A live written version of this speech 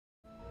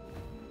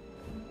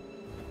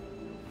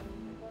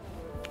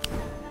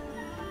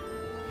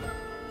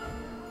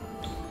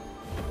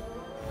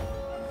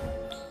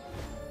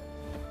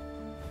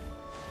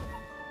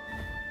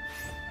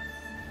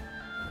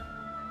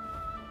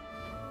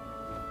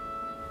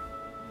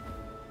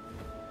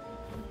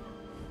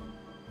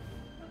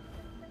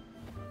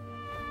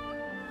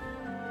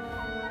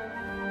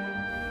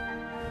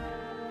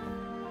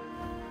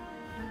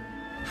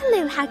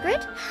Hello,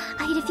 Hagrid.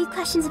 I had a few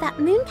questions about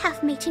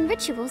mooncalf mating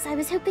rituals. I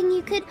was hoping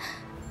you could...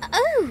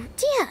 Oh,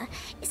 dear.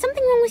 Is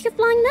something wrong with your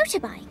flying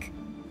motorbike?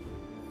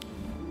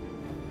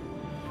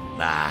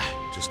 Nah,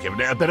 just giving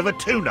it a bit of a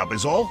tune-up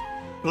is all.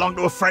 Belonged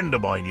to a friend of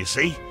mine, you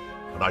see.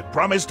 And I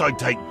promised I'd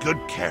take good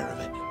care of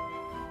it.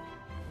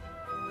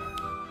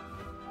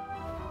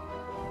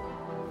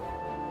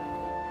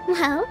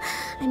 Well,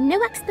 I'm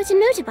no expert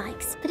in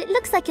motorbikes, but it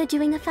looks like you're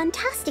doing a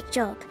fantastic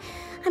job.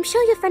 I'm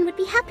sure your friend would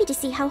be happy to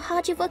see how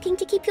hard you're working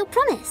to keep your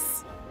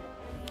promise.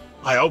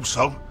 I hope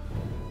so.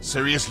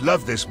 Sirius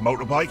loved this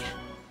motorbike.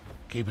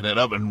 Keeping it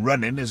up and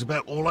running is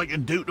about all I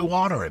can do to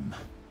honor him.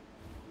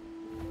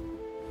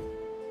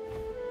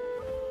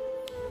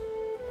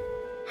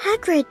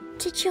 Hagrid,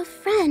 did your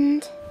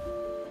friend...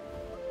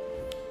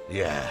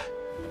 Yeah,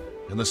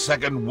 in the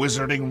Second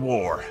Wizarding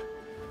War.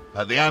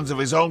 At the hands of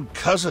his own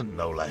cousin,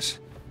 no less.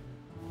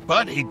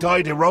 But he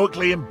died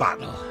heroically in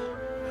battle,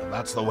 and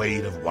that's the way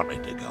he'd have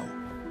wanted to go.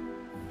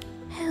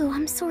 Oh,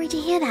 I'm sorry to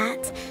hear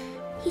that.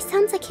 He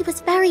sounds like he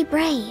was very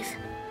brave.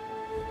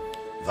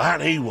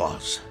 That he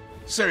was.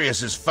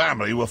 Sirius's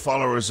family were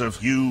followers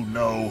of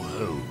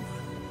you-know-who.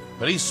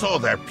 But he saw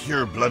their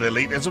pure-blood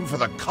elitism for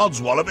the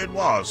codswallop it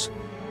was.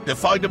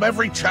 Defied them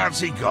every chance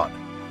he got,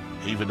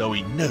 even though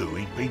he knew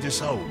he'd be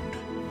disowned.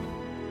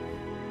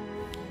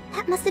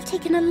 That must have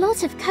taken a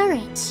lot of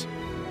courage.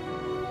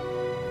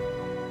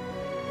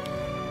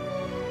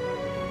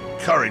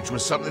 Courage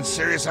was something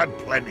Sirius had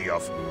plenty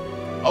of.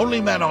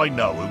 Only men I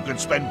know who could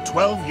spend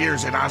 12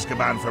 years in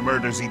Azkaban for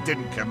murders he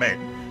didn't commit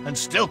and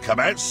still come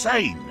out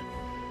sane.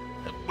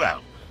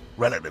 Well,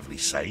 relatively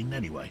sane,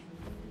 anyway.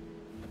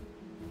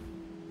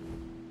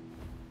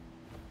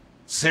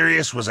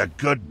 Sirius was a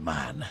good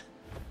man.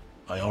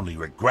 My only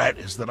regret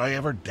is that I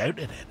ever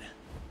doubted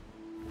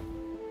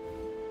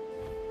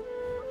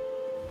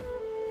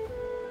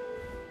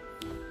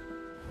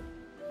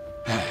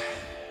it.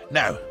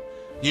 Now,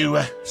 you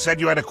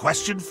said you had a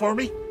question for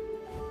me?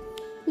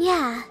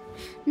 Yeah.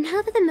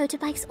 Now that the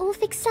motorbike's all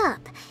fixed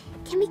up,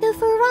 can we go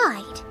for a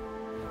ride?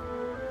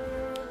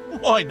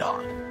 Why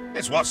not?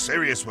 It's what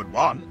Sirius would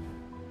want.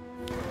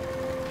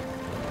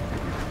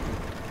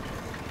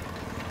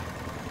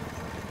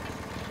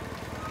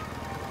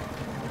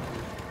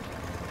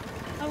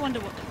 I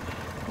wonder what...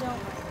 Don't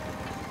worry.